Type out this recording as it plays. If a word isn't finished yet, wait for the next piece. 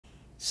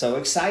So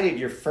excited.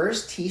 Your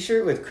first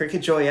t-shirt with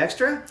Cricut Joy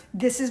Xtra?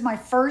 This is my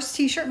first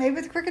t-shirt made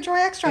with Cricut Joy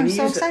Xtra. I'm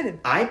so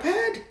excited.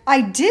 iPad? I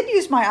did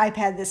use my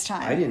iPad this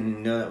time. I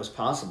didn't know that was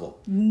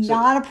possible.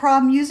 Not a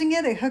problem using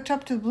it. It hooked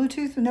up to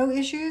Bluetooth with no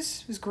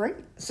issues. It was great.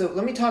 So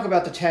let me talk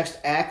about the text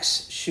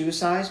X shoe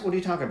size. What are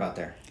you talking about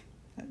there?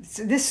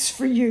 So this is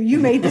for you. You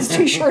made this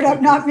t-shirt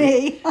up, not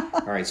me.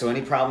 All right, so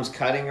any problems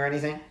cutting or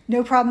anything?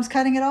 No problems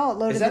cutting at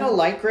all. Is that a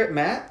light grip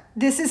mat?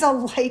 This is a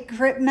light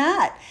grip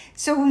mat.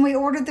 So when we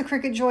ordered the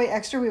Cricut Joy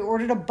Xtra, we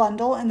ordered a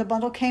bundle, and the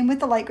bundle came with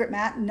the light grip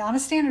mat, not a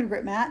standard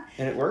grip mat.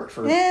 And it worked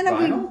for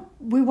vinyl?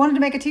 We wanted to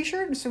make a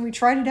t-shirt, so we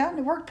tried it out, and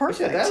it worked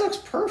perfect. Yeah, that looks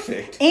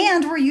perfect.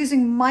 And we're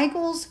using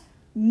Michaels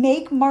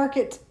Make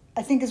Market,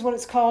 I think is what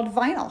it's called,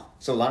 vinyl.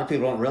 So a lot of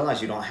people don't realize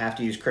you don't have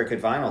to use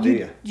Cricut vinyl, do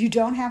you? You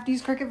don't have to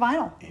use Cricut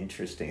vinyl.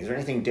 Interesting. Is there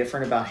anything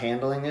different about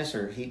handling this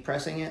or heat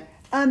pressing it?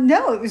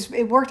 No,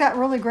 it worked out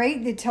really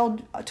great. They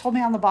told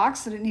me on the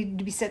box that it needed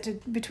to be set to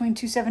between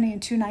 270 and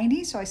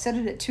 290, so I set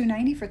it at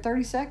 290 for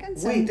 30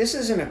 seconds. Wait, this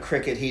isn't a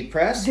Cricut heat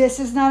press?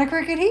 This is not a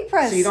Cricut heat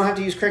press. So you don't have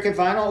to use Cricut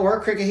vinyl or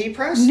a Cricut heat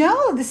press?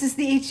 No, this is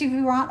the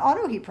HTVRont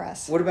auto heat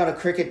press. What about a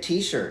Cricut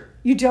t-shirt?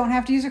 You don't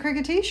have to use a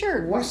Cricut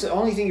t-shirt. What's the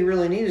only thing you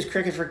really need is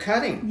Cricut for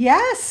cutting?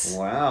 Yes.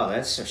 Wow,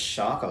 that's a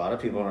shock. A lot of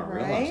people don't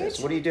realize this.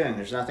 What are you doing?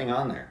 There's nothing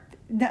on there.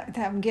 No,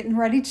 I'm getting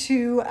ready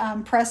to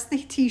press the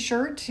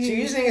t-shirt. So you're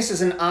using this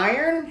as an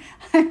iron?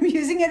 I'm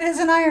using it as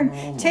an iron.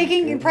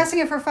 Pressing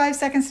it for 5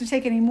 seconds to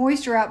take any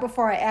moisture out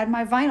before I add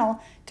my vinyl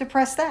to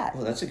press that.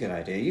 Well, that's a good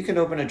idea. You can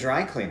open a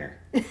dry cleaner.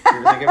 You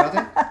ever think about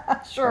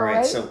that? Sure, All right,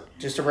 right? So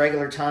just a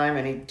regular time.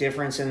 Any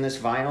difference in this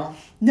vinyl?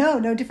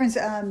 No difference.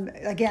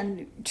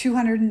 Again,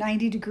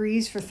 290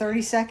 degrees for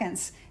 30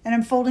 seconds. And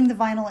I'm folding the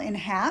vinyl in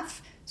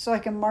half so I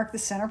can mark the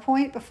center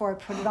point before I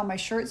put it on my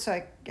shirt, so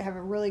I have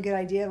a really good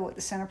idea of what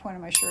the center point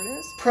of my shirt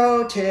is.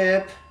 Pro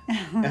tip.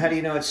 Now, how do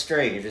you know it's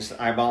straight? You're just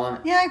eyeballing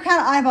it? Yeah, I'm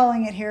kind of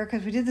eyeballing it here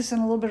because we did this in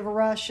a little bit of a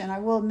rush, and I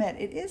will admit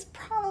it is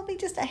probably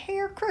just a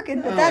hair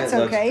crooked, but that's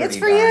okay. It's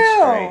for you.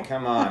 Straight.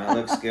 Come on, it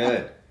looks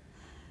good.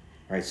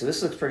 All right, so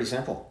this looks pretty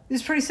simple.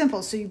 It's pretty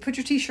simple. So you put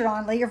your t-shirt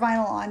on, lay your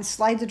vinyl on,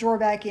 slide the drawer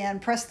back in,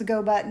 press the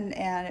go button,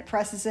 and it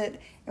presses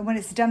it. And when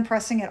it's done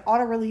pressing, it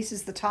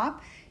auto-releases the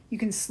top. You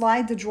can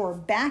slide the drawer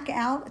back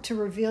out to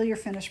reveal your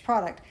finished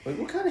product. Wait,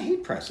 what kind of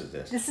heat press is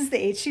this? This is the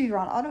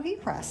HTVRont Auto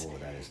Heat Press. Oh,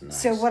 that is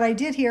nice. So what I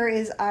did here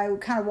is I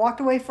kind of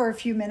walked away for a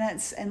few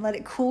minutes and let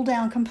it cool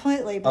down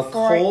completely.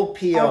 Before a cold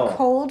peel. A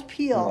cold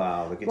peel.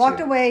 Wow, look at Walked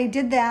you. away,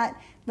 did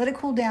that, let it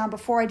cool down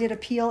before I did a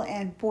peel,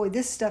 and boy,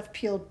 this stuff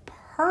peeled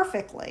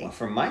perfectly. Well,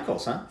 from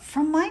Michaels, huh?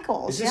 From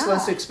Michaels, Is this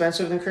less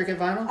expensive than Cricut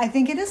vinyl? I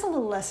think it is a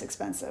little less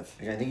expensive.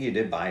 I think you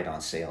did buy it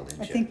on sale,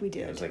 didn't you? I think we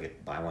did. It was like a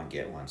buy one,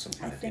 get one, some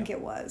kind of deal. I think it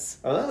was.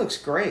 Oh, that looks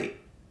great.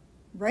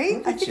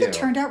 Right? I think it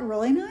turned out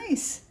really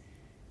nice.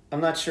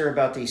 I'm not sure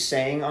about the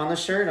saying on the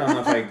shirt. I don't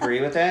know if I agree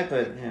with that,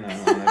 but, you know,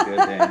 on a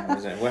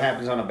good day. What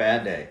happens on a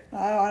bad day?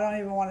 I don't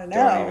even want to know.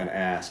 Don't even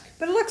ask.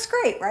 But it looks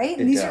great, right?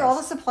 It And these does. are all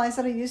the supplies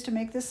that I used to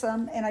make this,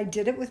 and I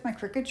did it with my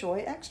Cricut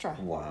Joy Xtra.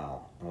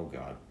 Wow. Oh,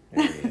 God.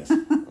 There he is.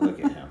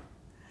 Look at him.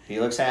 He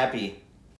looks happy.